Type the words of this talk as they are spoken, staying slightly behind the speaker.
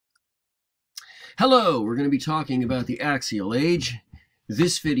Hello, we're going to be talking about the axial age.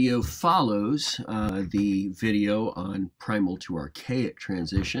 This video follows the video on primal to archaic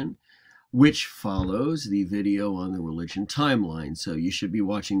transition, which follows the video on the religion timeline. So you should be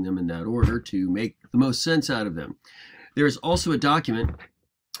watching them in that order to make the most sense out of them. There's also a document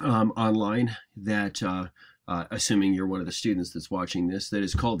online that, assuming you're one of the students that's watching this, that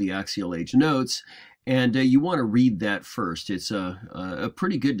is called the Axial Age Notes. And you want to read that first. It's a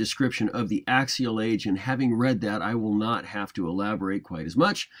pretty good description of the axial age, and having read that, I will not have to elaborate quite as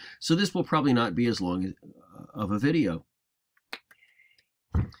much. So this will probably not be as long of a video.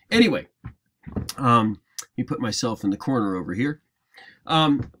 Anyway, let me put myself in the corner over here.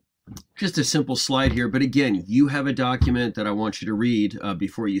 Just a simple slide here, but again, you have a document that I want you to read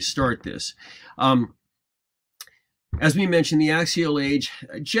before you start this. As we mentioned, the axial age,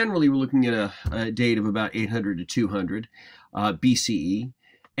 generally we're looking at a date of about 800 to 200 BCE.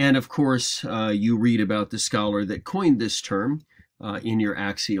 And of course, you read about the scholar that coined this term in your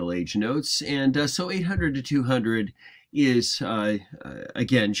axial age notes. And so 800 to 200 is,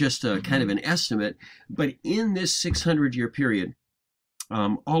 again, just a kind of an estimate. But in this 600-year period,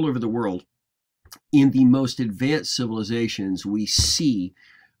 all over the world, in the most advanced civilizations, we see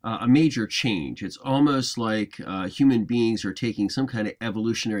a major change. It's almost like human beings are taking some kind of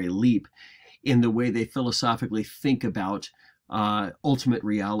evolutionary leap in the way they philosophically think about ultimate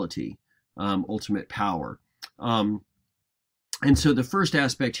reality, ultimate power. And so the first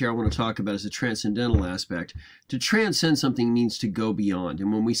aspect here I want to talk about is the transcendental aspect. To transcend something means to go beyond.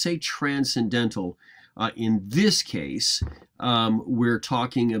 And when we say transcendental, in this case, we're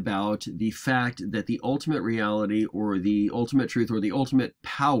talking about the fact that the ultimate reality or the ultimate truth or the ultimate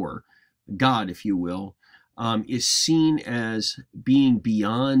power, God, if you will, is seen as being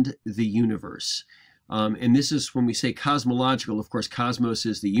beyond the universe. And this is when we say cosmological. Of course, cosmos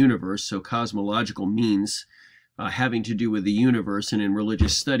is the universe, so cosmological means having to do with the universe. And in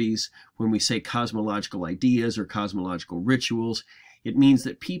religious studies, when we say cosmological ideas or cosmological rituals, it means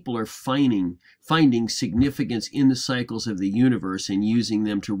that people are finding significance in the cycles of the universe and using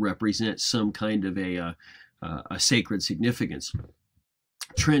them to represent some kind of a sacred significance.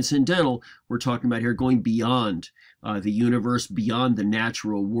 Transcendental, we're talking about here going beyond the universe, beyond the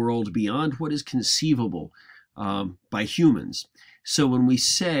natural world, beyond what is conceivable by humans. So when we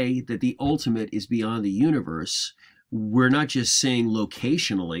say that the ultimate is beyond the universe, we're not just saying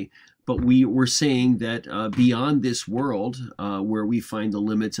locationally, but we're saying that beyond this world, where we find the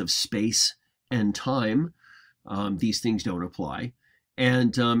limits of space and time, these things don't apply.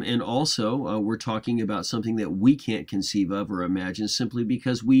 And also, we're talking about something that we can't conceive of or imagine simply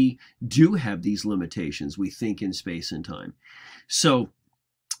because we do have these limitations. We think in space and time. So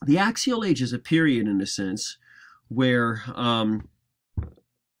the axial age is a period, in a sense, where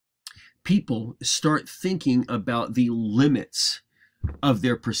people start thinking about the limits of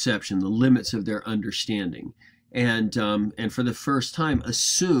their perception, the limits of their understanding, and for the first time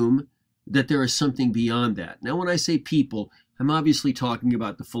assume that there is something beyond that. Now, when I say people, I'm obviously talking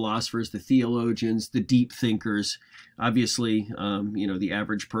about the philosophers, the theologians, the deep thinkers. Obviously, you know, the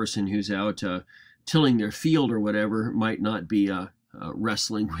average person who's out tilling their field or whatever might not be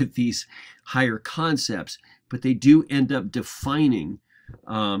wrestling with these higher concepts, but they do end up defining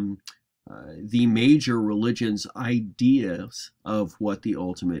the major religions' ideas of what the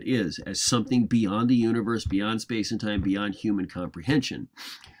ultimate is as something beyond the universe, beyond space and time, beyond human comprehension.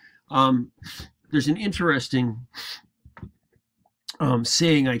 There's an interesting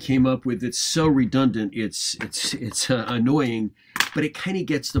saying I came up with that's so redundant it's annoying, but it kind of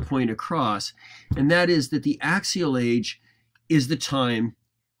gets the point across, and that is that the axial age is the time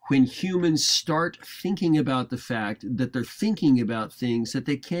when humans start thinking about the fact that they're thinking about things that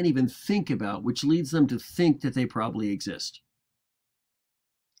they can't even think about, which leads them to think that they probably exist.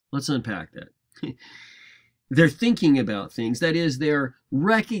 Let's unpack that. They're thinking about things, that is, they're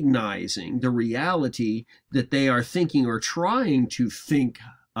recognizing the reality that they are thinking or trying to think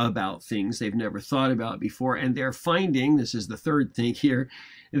about things they've never thought about before, and they're finding, this is the third thing here,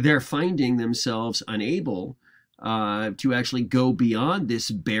 they're finding themselves unable to actually go beyond this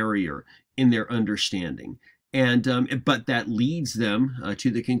barrier in their understanding. And but that leads them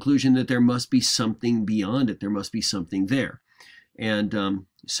to the conclusion that there must be something beyond it. There must be something there. And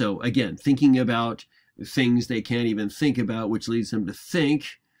so again, thinking about things they can't even think about, which leads them to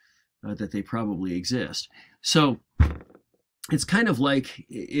think that they probably exist. So it's kind of like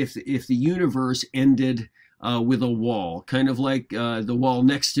if the universe ended with a wall, kind of like the wall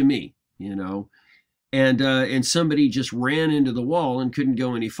next to me, you know, and somebody just ran into the wall and couldn't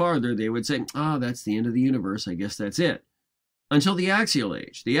go any farther, they would say, "Ah, that's the end of the universe. I guess that's it." until the Axial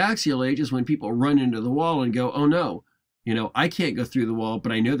Age. The Axial Age is when people run into the wall and go, oh no, I can't go through the wall,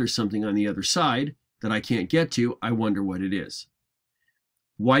 but I know there's something on the other side that I can't get to. I wonder what it is.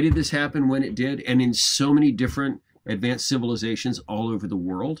 Why did this happen when it did? And in so many different advanced civilizations all over the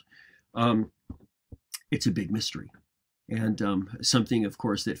world, it's a big mystery. And something, of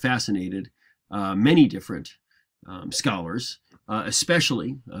course, that fascinated many different scholars,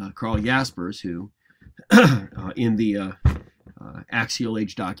 especially Carl Jaspers, who in the Axial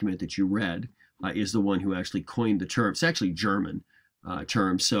Age document that you read is the one who actually coined the term. It's actually German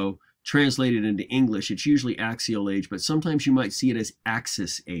term, so translated into English, it's usually Axial Age, but sometimes you might see it as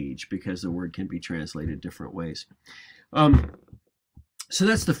Axis Age because the word can be translated different ways. So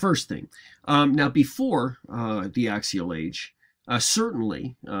that's the first thing. Now, before the Axial Age,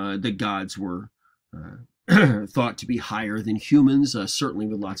 certainly the gods were thought to be higher than humans, certainly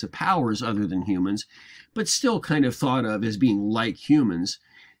with lots of powers other than humans, but still kind of thought of as being like humans.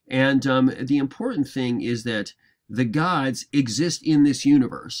 And the important thing is that the gods exist in this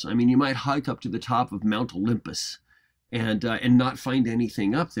universe. I mean, you might hike up to the top of Mount Olympus and not find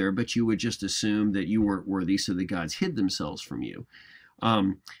anything up there, but you would just assume that you weren't worthy, so the gods hid themselves from you.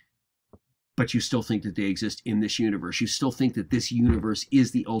 But you still think that they exist in this universe. You still think that this universe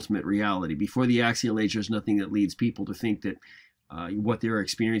is the ultimate reality. Before the Axial Age, there's nothing that leads people to think that what they're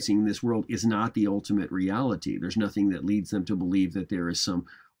experiencing in this world is not the ultimate reality. There's nothing that leads them to believe that there is some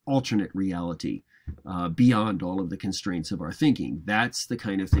alternate reality beyond all of the constraints of our thinking. That's the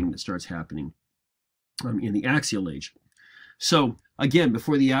kind of thing that starts happening in the Axial Age. So again,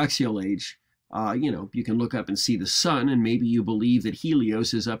 before the Axial Age, you can look up and see the sun, and maybe you believe that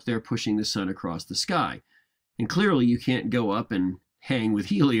Helios is up there pushing the sun across the sky. And clearly you can't go up and hang with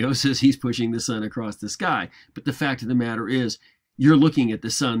Helios as he's pushing the sun across the sky. But the fact of the matter is, you're looking at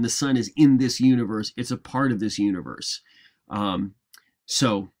the sun. The sun is in this universe. It's a part of this universe.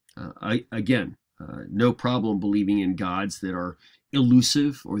 Again, no problem believing in gods that are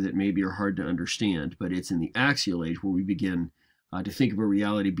elusive or that maybe are hard to understand. But it's in the Axial Age where we begin to think of a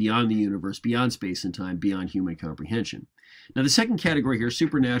reality beyond the universe, beyond space and time, beyond human comprehension. Now, the second category here,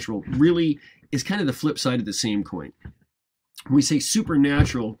 supernatural, really is kind of the flip side of the same coin. When we say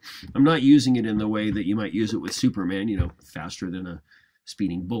supernatural, I'm not using it in the way that you might use it with Superman, faster than a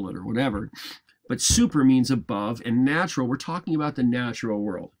speeding bullet or whatever. But super means above, and natural, we're talking about the natural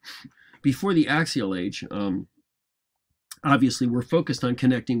world. Before the Axial Age, obviously, we're focused on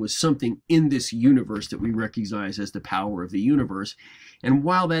connecting with something in this universe that we recognize as the power of the universe. And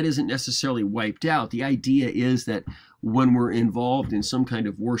while that isn't necessarily wiped out, the idea is that when we're involved in some kind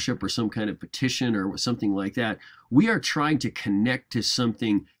of worship or some kind of petition or something like that, we are trying to connect to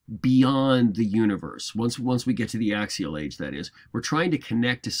something beyond the universe. Once we get to the Axial Age, that is, we're trying to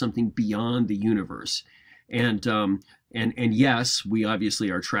connect to something beyond the universe. And yes, we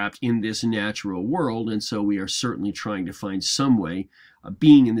obviously are trapped in this natural world, and so we are certainly trying to find some way,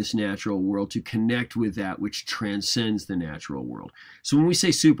 being in this natural world, to connect with that which transcends the natural world. So when we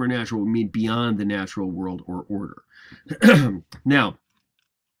say supernatural, we mean beyond the natural world or order. Now,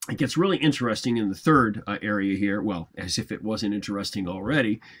 it gets really interesting in the third area here, well, as if it wasn't interesting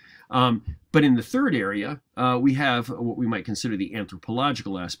already. But in the third area, we have what we might consider the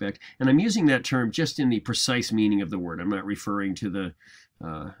anthropological aspect. And I'm using that term just in the precise meaning of the word. I'm not referring to the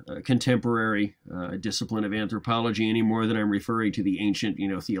contemporary discipline of anthropology any more than I'm referring to the ancient,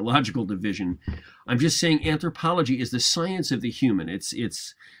 theological division. I'm just saying anthropology is the science of the human. It's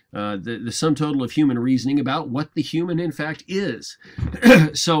the sum total of human reasoning about what the human, in fact, is.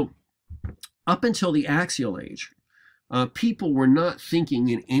 So up until the Axial Age, people were not thinking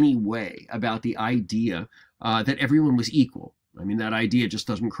in any way about the idea that everyone was equal. I mean, that idea just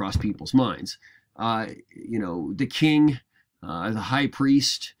doesn't cross people's minds. The king, the high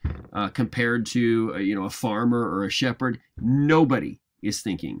priest, compared to, a farmer or a shepherd, nobody is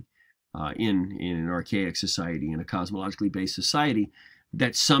thinking in an archaic society, in a cosmologically based society,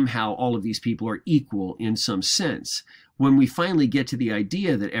 that somehow all of these people are equal in some sense. When we finally get to the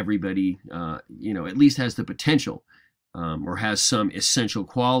idea that everybody, at least has the potential or has some essential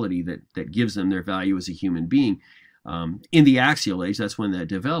quality that gives them their value as a human being. In the Axial Age, that's when that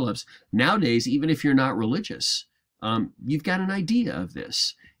develops. Nowadays, even if you're not religious, you've got an idea of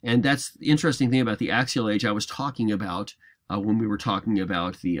this. And that's the interesting thing about the Axial Age I was talking about when we were talking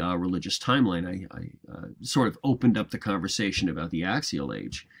about the religious timeline. I sort of opened up the conversation about the Axial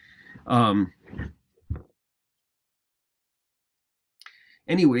Age.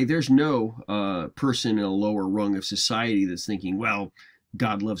 Anyway, there's no person in a lower rung of society that's thinking, well,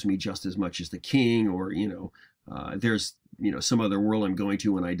 God loves me just as much as the king, or, there's some other world I'm going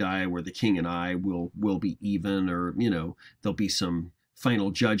to when I die, where the king and I will be even, or there'll be some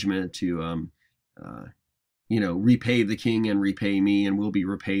final judgment to repay the king and repay me, and we'll be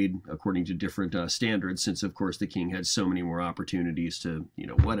repaid according to different standards, since of course the king had so many more opportunities to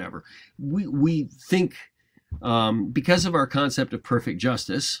whatever. We think, because of our concept of perfect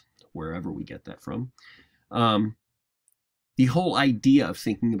justice, wherever we get that from, the whole idea of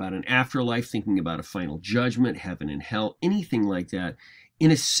thinking about an afterlife, thinking about a final judgment, heaven and hell, anything like that, in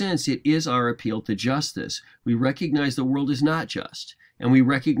a sense, it is our appeal to justice. We recognize the world is not just. And we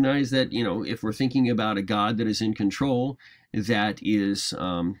recognize that, if we're thinking about a God that is in control, that is,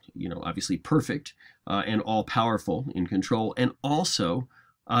 obviously perfect and all-powerful in control, and also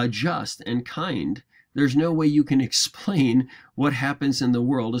just and kind, there's no way you can explain what happens in the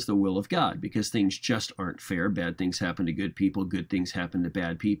world as the will of God, because things just aren't fair. Bad things happen to good people, good things happen to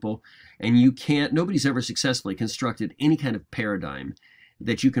bad people, and nobody's ever successfully constructed any kind of paradigm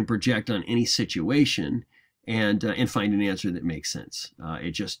that you can project on any situation and find an answer that makes sense.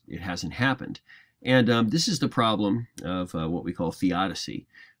 It hasn't happened. And this is the problem of what we call theodicy.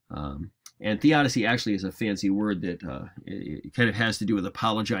 And theodicy actually is a fancy word that it kind of has to do with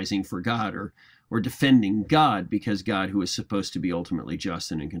apologizing for God, or defending God, because God, who is supposed to be ultimately just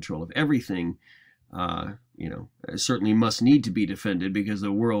and in control of everything, certainly must need to be defended, because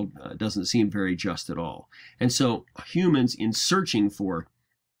the world doesn't seem very just at all. And so humans, in searching for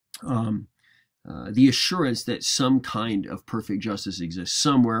the assurance that some kind of perfect justice exists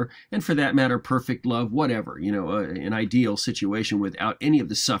somewhere, and for that matter, perfect love, whatever, an ideal situation without any of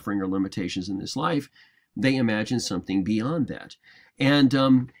the suffering or limitations in this life, they imagine something beyond that.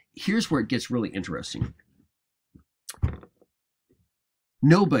 And here's where it gets really interesting.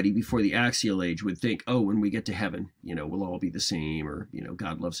 Nobody before the Axial Age would think, oh, when we get to heaven, we'll all be the same, or,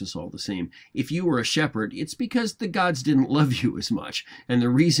 God loves us all the same. If you were a shepherd, it's because the gods didn't love you as much. And the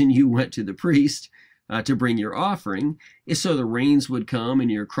reason you went to the priest to bring your offering is so the rains would come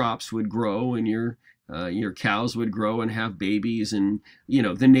and your crops would grow and your cows would grow and have babies, and,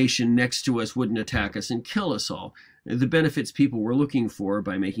 the nation next to us wouldn't attack us and kill us all. The benefits people were looking for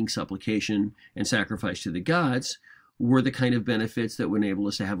by making supplication and sacrifice to the gods were the kind of benefits that would enable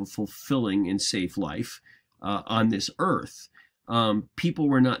us to have a fulfilling and safe life on this earth. People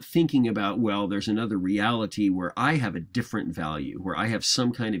were not thinking about, well, there's another reality where I have a different value, where I have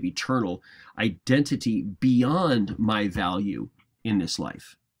some kind of eternal identity beyond my value in this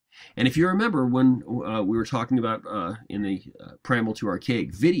life. And if you remember when we were talking about in the Primal to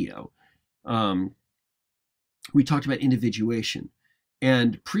Archaic video, we talked about individuation.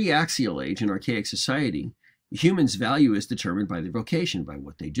 And pre-Axial Age in archaic society, humans' value is determined by their vocation, by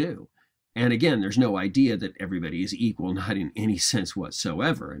what they do. And again, there's no idea that everybody is equal, not in any sense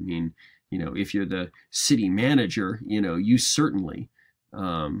whatsoever. I mean, if you're the city manager, you certainly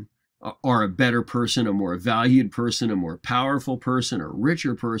are a better person, a more valued person, a more powerful person, a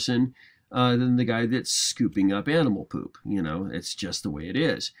richer person than the guy that's scooping up animal poop. It's just the way it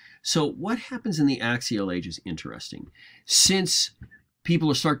is. So what happens in the Axial Age is interesting. Since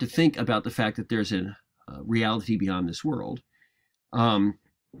people start to think about the fact that there's a reality beyond this world, then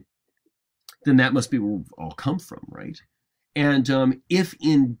that must be where we've all come from, right? And if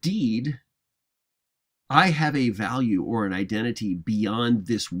indeed I have a value or an identity beyond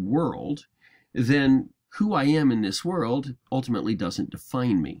this world, then who I am in this world ultimately doesn't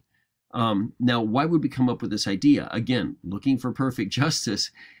define me. Now, why would we come up with this idea? Again, looking for perfect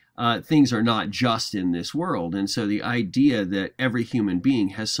justice. Things are not just in this world. And so the idea that every human being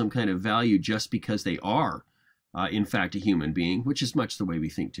has some kind of value just because they are, in fact, a human being, which is much the way we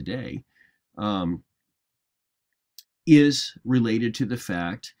think today, is related to the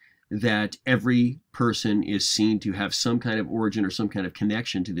fact that every person is seen to have some kind of origin or some kind of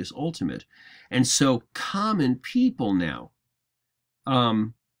connection to this ultimate. And so common people now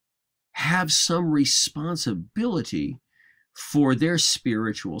have some responsibility for their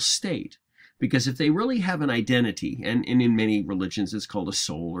spiritual state. Because if they really have an identity, and in many religions it's called a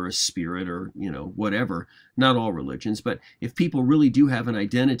soul or a spirit or, whatever, not all religions, but if people really do have an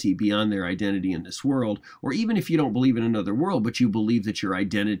identity beyond their identity in this world, or even if you don't believe in another world, but you believe that your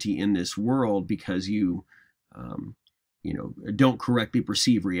identity in this world, because you, don't correctly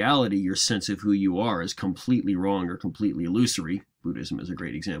perceive reality, your sense of who you are is completely wrong or completely illusory. Buddhism is a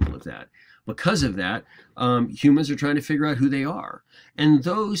great example of that. Because of that, humans are trying to figure out who they are. And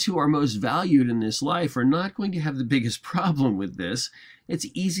those who are most valued in this life are not going to have the biggest problem with this. It's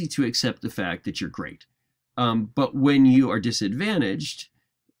easy to accept the fact that you're great. But when you are disadvantaged,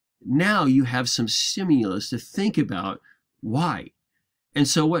 now you have some stimulus to think about why. And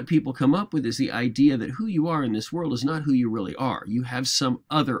so what people come up with is the idea that who you are in this world is not who you really are. You have some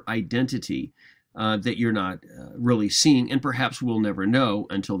other identity that you're not really seeing, and perhaps will never know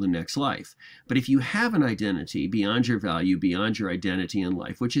until the next life. But if you have an identity beyond your value, beyond your identity in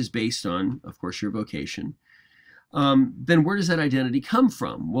life, which is based on, of course, your vocation, then where does that identity come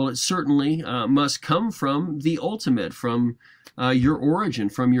from? Well, it certainly must come from the ultimate, from your origin,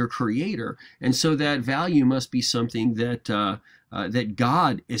 from your creator. And so that value must be something that that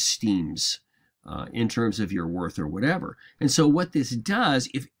God esteems in terms of your worth or whatever. And so what this does,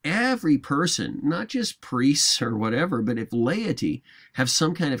 if every person, not just priests or whatever, but if laity have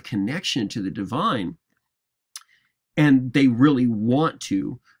some kind of connection to the divine, and they really want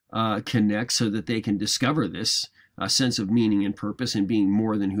to connect so that they can discover this sense of meaning and purpose and being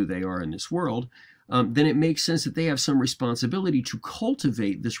more than who they are in this world, then it makes sense that they have some responsibility to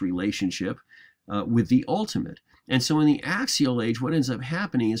cultivate this relationship with the ultimate. And so in the Axial Age, what ends up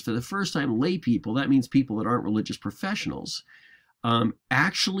happening is, for the first time, lay people, that means people that aren't religious professionals,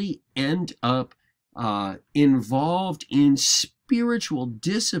 actually end up involved in spiritual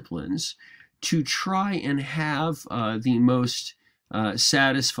disciplines to try and have the most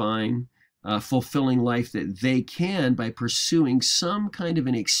satisfying, fulfilling life that they can by pursuing some kind of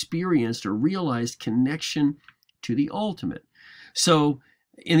an experienced or realized connection to the ultimate. So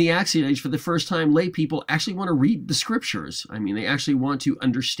in the Axial Age, for the first time, lay people actually want to read the scriptures. I mean, they actually want to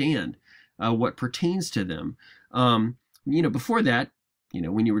understand what pertains to them. Before that,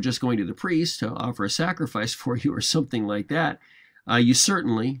 when you were just going to the priest to offer a sacrifice for you or something like that, you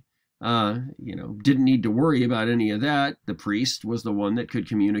certainly, didn't need to worry about any of that. The priest was the one that could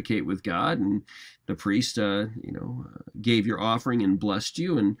communicate with God, and the priest, gave your offering and blessed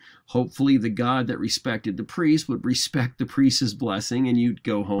you, and hopefully the God that respected the priest would respect the priest's blessing, and you'd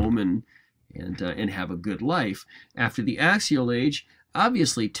go home and have a good life. After the Axial Age,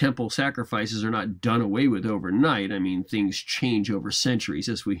 obviously temple sacrifices are not done away with overnight. I mean, things change over centuries,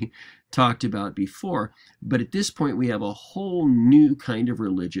 as we talked about before. But at this point, we have a whole new kind of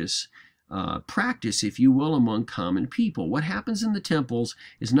religious practice, if you will, among common people. What happens in the temples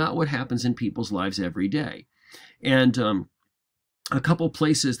is not what happens in people's lives every day. And a couple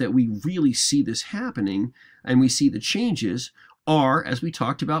places that we really see this happening and we see the changes are, as we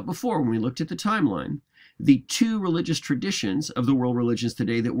talked about before when we looked at the timeline, the two religious traditions of the world religions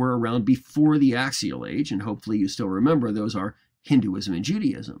today that were around before the Axial Age, and hopefully you still remember, those are Hinduism and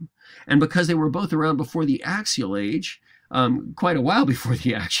Judaism. And because they were both around before the Axial Age, quite a while before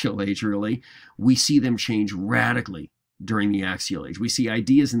the Axial Age really, we see them change radically during the Axial Age. We see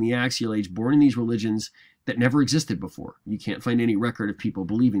ideas in the Axial Age born in these religions that never existed before. You can't find any record of people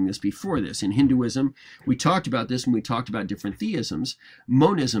believing this before this. In Hinduism, we talked about this when we talked about different theisms.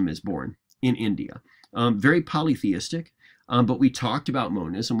 Monism is born in India. Very polytheistic, but we talked about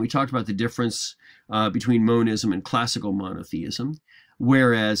monism. We talked about the difference between monism and classical monotheism,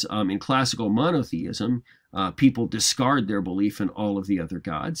 whereas in classical monotheism, people discard their belief in all of the other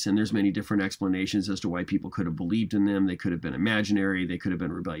gods, and there's many different explanations as to why people could have believed in them. They could have been imaginary, they could have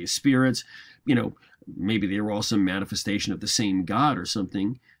been rebellious spirits, maybe they were all some manifestation of the same god or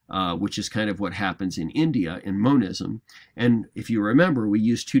something, which is kind of what happens in India in monism. And if you remember, we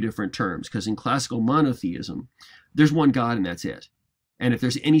use two different terms, because in classical monotheism, there's one God and that's it. And if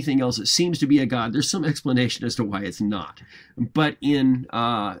there's anything else that seems to be a god, there's some explanation as to why it's not. But in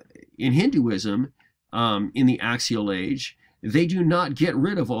Hinduism, in the Axial Age, they do not get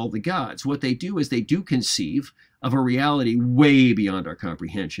rid of all the gods. What they do is they do conceive of a reality way beyond our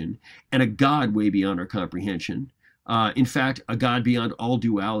comprehension and a God way beyond our comprehension. In fact, a God beyond all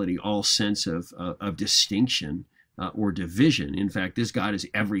duality, all sense of distinction or division. In fact, this God is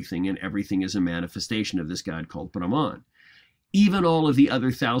everything, and everything is a manifestation of this God called Brahman. Even all of the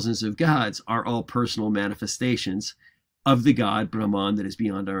other thousands of gods are all personal manifestations of the God Brahman that is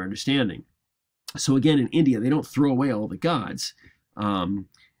beyond our understanding. So again, in India, they don't throw away all the gods,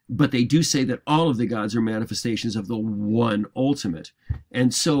 but they do say that all of the gods are manifestations of the one ultimate.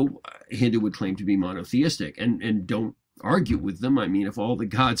 And so Hindu would claim to be monotheistic, and don't argue with them. I mean, if all the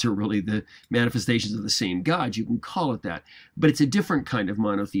gods are really the manifestations of the same God, you can call it that. But it's a different kind of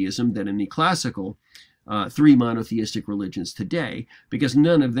monotheism than in the classical three monotheistic religions today, because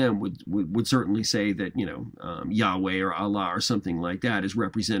none of them would certainly say that, Yahweh or Allah or something like that is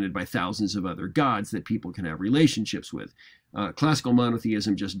represented by thousands of other gods that people can have relationships with. Classical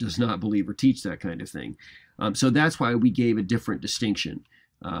monotheism just does not believe or teach that kind of thing. So that's why we gave a different distinction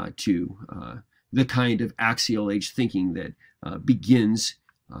to the kind of Axial Age thinking that begins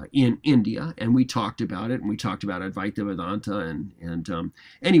in India, and we talked about it, and we talked about Advaita Vedanta, and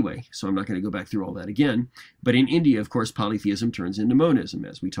anyway, so I'm not going to go back through all that again. But in India, of course, polytheism turns into monism,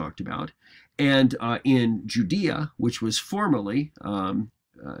 as we talked about, and in Judea, which was formerly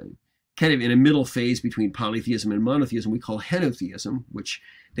kind of in a middle phase between polytheism and monotheism, we call henotheism, which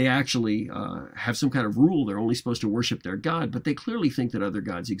they actually have some kind of rule. They're only supposed to worship their God, but they clearly think that other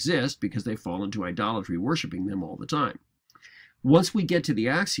gods exist because they fall into idolatry, worshiping them all the time. Once we get to the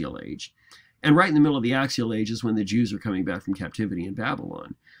Axial Age, and right in the middle of the Axial Age is when the Jews are coming back from captivity in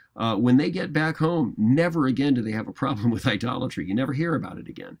Babylon. When they get back home, never again do they have a problem with idolatry. You never hear about it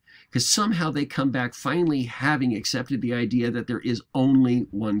again, because somehow they come back finally having accepted the idea that there is only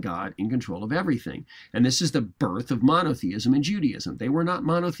one God in control of everything. And this is the birth of monotheism in Judaism. They were not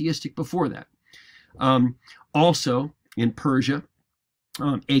monotheistic before that. Also, in Persia,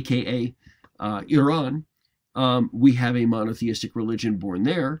 aka Iran, we have a monotheistic religion born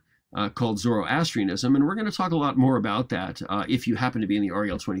there called Zoroastrianism, and we're going to talk a lot more about that if you happen to be in the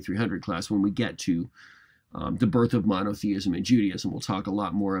REL-2300 class when we get to the birth of monotheism in Judaism. We'll talk a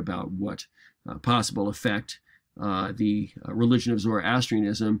lot more about what possible effect the religion of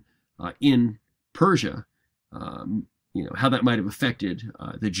Zoroastrianism in Persia, how that might have affected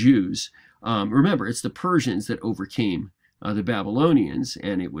the Jews. Remember, it's the Persians that overcame the Babylonians,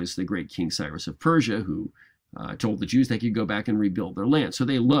 and it was the great King Cyrus of Persia who told the Jews they could go back and rebuild their land. So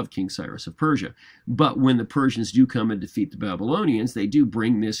they love King Cyrus of Persia. But when the Persians do come and defeat the Babylonians, they do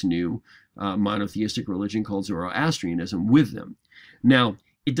bring this new monotheistic religion called Zoroastrianism with them. Now,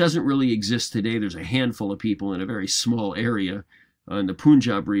 it doesn't really exist today. There's a handful of people in a very small area in the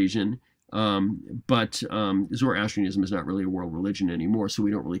Punjab region. But Zoroastrianism is not really a world religion anymore, so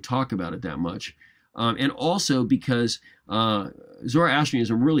we don't really talk about it that much. And also because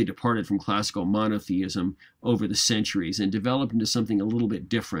Zoroastrianism really departed from classical monotheism over the centuries and developed into something a little bit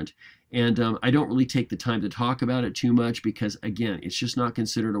different. And I don't really take the time to talk about it too much because, again, it's just not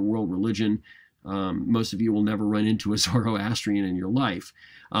considered a world religion. Most of you will never run into a Zoroastrian in your life.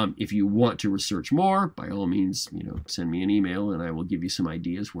 If you want to research more, by all means, send me an email and I will give you some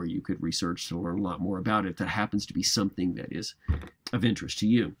ideas where you could research to learn a lot more about it. That happens to be something that is of interest to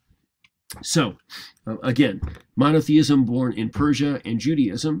you. So, again, monotheism born in Persia and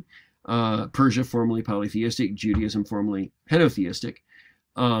Judaism. Persia formerly polytheistic, Judaism formerly henotheistic.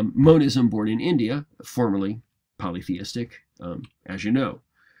 Monism born in India, formerly polytheistic, as you know.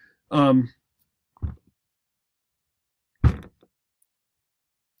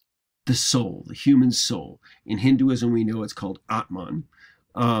 The soul, the human soul. In Hinduism, we know it's called Atman.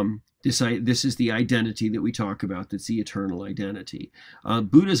 This is the identity that we talk about, that's the eternal identity.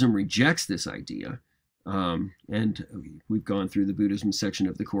 Buddhism rejects this idea, and we've gone through the Buddhism section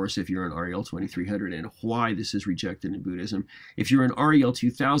of the course if you're in REL-2300 and why this is rejected in Buddhism. If you're in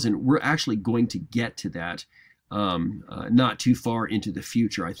REL-2000, we're actually going to get to that not too far into the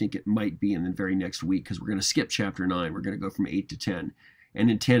future. I think it might be in the very next week because we're going to skip chapter 9. We're going to go from 8 to 10.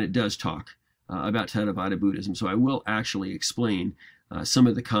 And in 10 it does talk about Theravada Buddhism. So I will actually explain some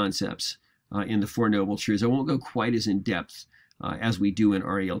of the concepts in the Four Noble Truths. I won't go quite as in depth as we do in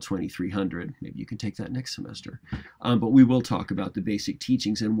REL-2300. Maybe you can take that next semester. But we will talk about the basic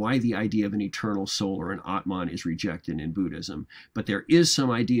teachings and why the idea of an eternal soul or an Atman is rejected in Buddhism. But there is some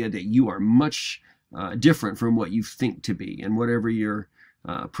idea that you are much different from what you think to be, and whatever your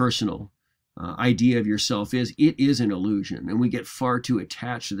personal idea of yourself is, it is an illusion, and we get far too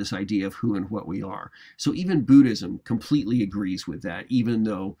attached to this idea of who and what we are. So even Buddhism completely agrees with that, even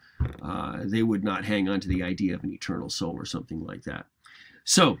though they would not hang on to the idea of an eternal soul or something like that.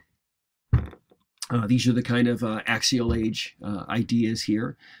 So these are the kind of axial age ideas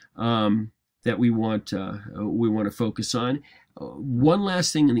here that we want to focus on. One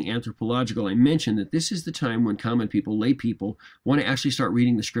last thing in the anthropological, I mentioned that this is the time when common people, lay people, want to actually start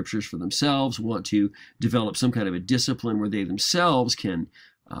reading the scriptures for themselves, want to develop some kind of a discipline where they themselves can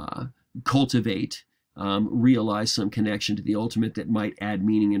cultivate, realize some connection to the ultimate that might add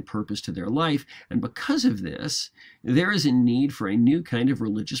meaning and purpose to their life. And because of this, there is a need for a new kind of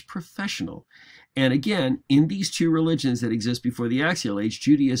religious professional. And again, in these two religions that exist before the Axial Age,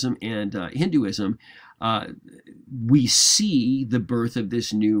 Judaism and Hinduism, we see the birth of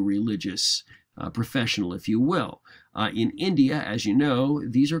this new religious professional, if you will. In India, as you know,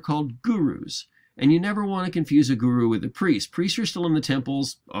 these are called gurus. And you never want to confuse a guru with a priest. Priests are still in the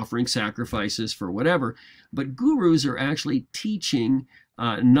temples offering sacrifices for whatever, but gurus are actually teaching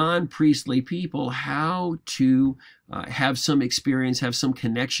non-priestly people how to have some experience, have some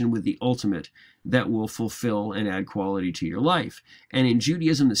connection with the ultimate that will fulfill and add quality to your life. And in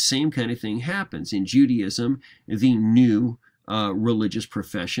Judaism, the same kind of thing happens. In Judaism, the new religious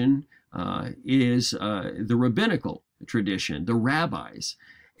profession is the rabbinical tradition, the rabbis.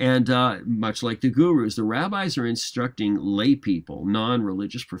 And much like the gurus, the rabbis are instructing lay people,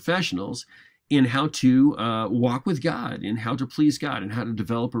 non-religious professionals, in how to walk with God, in how to please God, and how to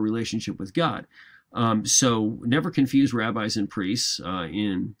develop a relationship with God. So never confuse rabbis and priests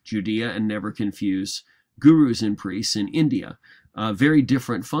in Judea, and never confuse gurus and priests in India. Very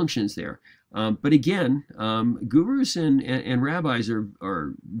different functions there. But again, gurus and rabbis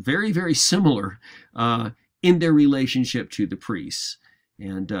are very, very similar in their relationship to the priests.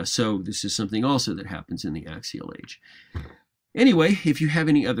 And so this is something also that happens in the Axial Age. Anyway, if you have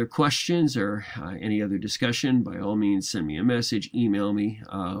any other questions or any other discussion, by all means, send me a message, email me,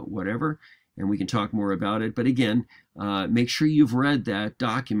 whatever, and we can talk more about it. But again, make sure you've read that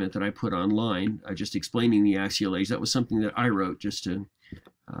document that I put online, just explaining the Axial Age. That was something that I wrote just to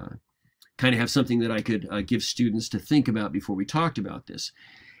kind of have something that I could give students to think about before we talked about this.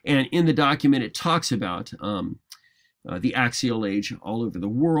 And in the document, it talks about the Axial Age all over the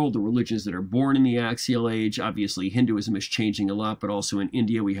world, the religions that are born in the Axial Age. Obviously, Hinduism is changing a lot, but also in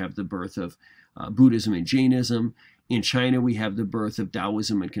India, we have the birth of Buddhism and Jainism. In China, we have the birth of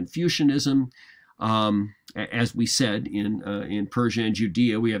Taoism and Confucianism. As we said, in Persia and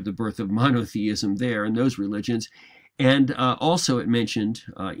Judea, we have the birth of monotheism there in those religions. And also it mentioned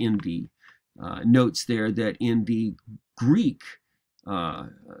in the notes there that in the Greek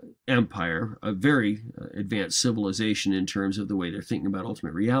empire, a very advanced civilization in terms of the way they're thinking about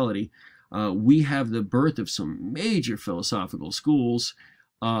ultimate reality, we have the birth of some major philosophical schools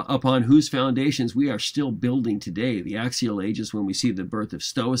upon whose foundations we are still building today. The Axial Age is when we see the birth of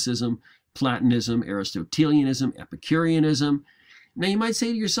Stoicism, Platonism, Aristotelianism, Epicureanism. Now you might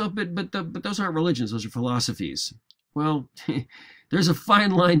say to yourself, but those aren't religions, those are philosophies. Well, there's a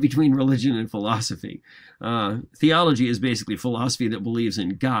fine line between religion and philosophy. Theology is basically philosophy that believes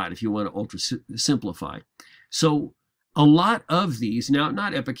in God, if you want to ultra simplify. So a lot of these, now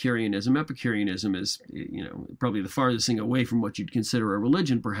not Epicureanism. Epicureanism is, probably the farthest thing away from what you'd consider a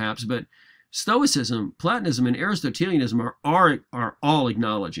religion, perhaps. But Stoicism, Platonism, and Aristotelianism are all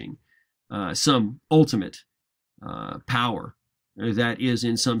acknowledging some ultimate power that is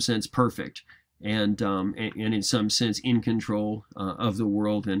in some sense perfect, and in some sense in control of the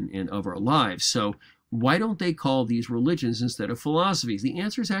world and of our lives. So why don't they call these religions instead of philosophies? The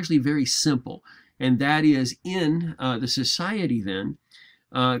answer is actually very simple, and that is in the society then,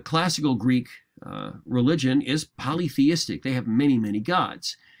 classical Greek religion is polytheistic. They have many, many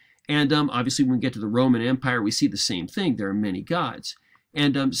gods. And obviously when we get to the Roman Empire, we see the same thing. There are many gods.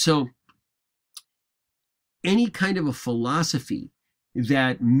 And so any kind of a philosophy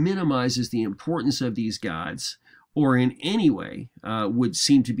that minimizes the importance of these gods, or in any way would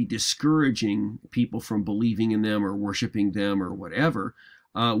seem to be discouraging people from believing in them or worshiping them or whatever,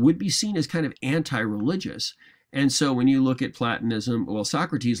 would be seen as kind of anti-religious. And so when you look at Platonism, well,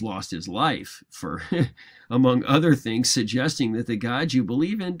 Socrates lost his life for, among other things, suggesting that the gods you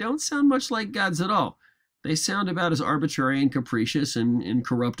believe in don't sound much like gods at all. They sound about as arbitrary and capricious and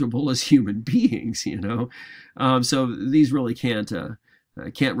incorruptible as human beings, So these really can't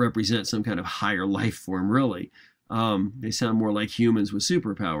represent some kind of higher life form, really. They sound more like humans with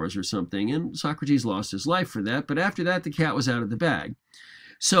superpowers or something, and Socrates lost his life for that, but after that, the cat was out of the bag.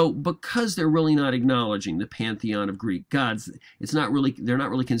 So because they're really not acknowledging the pantheon of Greek gods, they're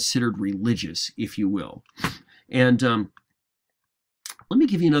not really considered religious, if you will. And let me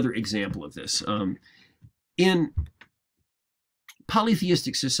give you another example of this. In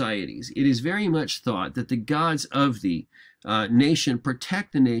polytheistic societies, it is very much thought that the gods of the nation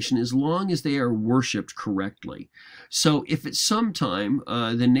protect the nation as long as they are worshipped correctly. So if at some time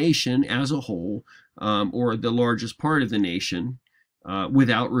the nation as a whole, or the largest part of the nation,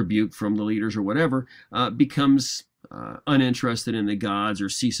 without rebuke from the leaders or whatever, becomes uninterested in the gods or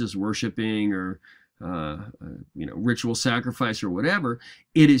ceases worshiping or ritual sacrifice or whatever,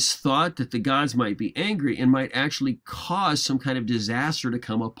 it is thought that the gods might be angry and might actually cause some kind of disaster to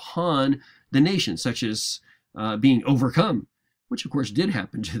come upon the nation, such as being overcome, which of course did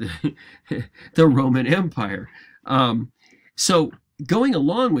happen to the Roman Empire. So going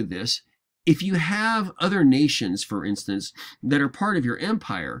along with this, if you have other nations, for instance, that are part of your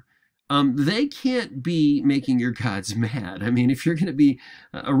empire, they can't be making your gods mad. I mean, if you're going to be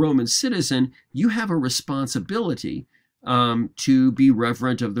a Roman citizen, you have a responsibility to be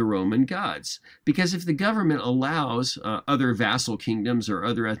reverent of the Roman gods. Because if the government allows other vassal kingdoms or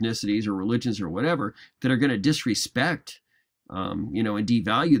other ethnicities or religions or whatever that are going to disrespect, and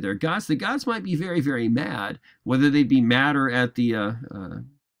devalue their gods, the gods might be very, very mad, whether they'd be madder at the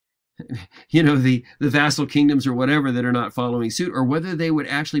the vassal kingdoms or whatever that are not following suit, or whether they would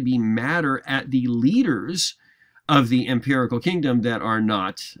actually be madder at the leaders of the empirical kingdom that are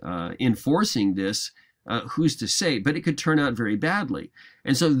not enforcing this. Who's to say? But it could turn out very badly.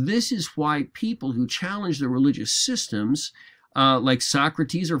 And so this is why people who challenge the religious systems, like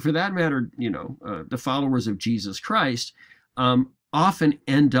Socrates, or for that matter, the followers of Jesus Christ, often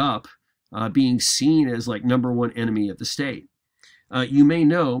end up being seen as like number one enemy of the state. You may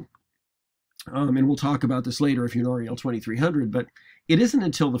know, and we'll talk about this later if you know REL-2300, but it isn't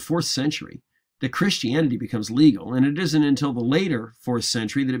until the 4th century that Christianity becomes legal, and it isn't until the later 4th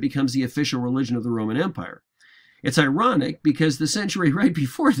century that it becomes the official religion of the Roman Empire. It's ironic because the century right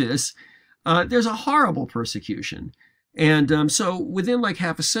before this, there's a horrible persecution. And so within like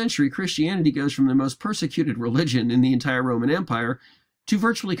half a century, Christianity goes from the most persecuted religion in the entire Roman Empire to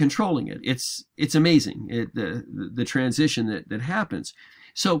virtually controlling it. It's amazing, the transition that happens.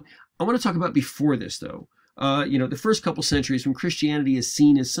 So I want to talk about before this, though. The first couple centuries when Christianity is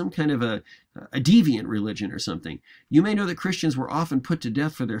seen as some kind of a deviant religion or something. You may know that Christians were often put to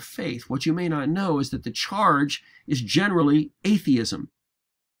death for their faith. What you may not know is that the charge is generally atheism.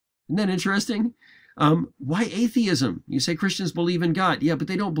 Isn't that interesting? Why atheism? You say Christians believe in God. Yeah, but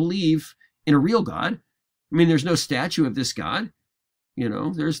they don't believe in a real God. I mean, there's no statue of this God.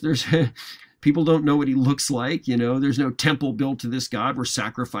 There's people don't know what he looks like. There's no temple built to this God where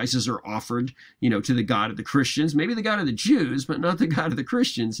sacrifices are offered, to the God of the Christians, maybe the God of the Jews, but not the God of the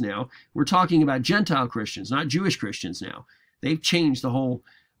Christians now. We're talking about Gentile Christians, not Jewish Christians now. They've changed the whole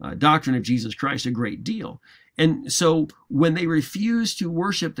doctrine of Jesus Christ a great deal. And so when they refuse to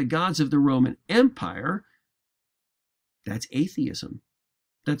worship the gods of the Roman Empire, that's atheism.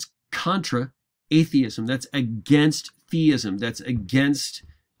 That's contra atheism. That's against theism. That's against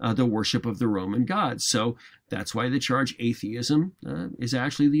the worship of the Roman gods. So that's why the charge atheism is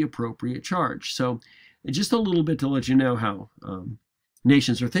actually the appropriate charge. So just a little bit to let you know how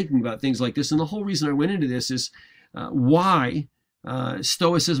nations are thinking about things like this. And the whole reason I went into this is why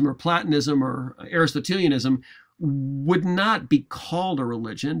Stoicism or Platonism or Aristotelianism would not be called a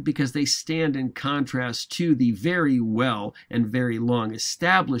religion, because they stand in contrast to the very well and very long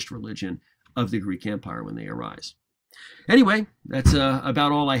established religion of the Greek Empire when they arise. Anyway, that's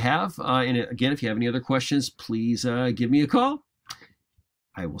about all I have. And again, if you have any other questions, please give me a call.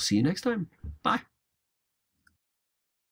 I will see you next time. Bye.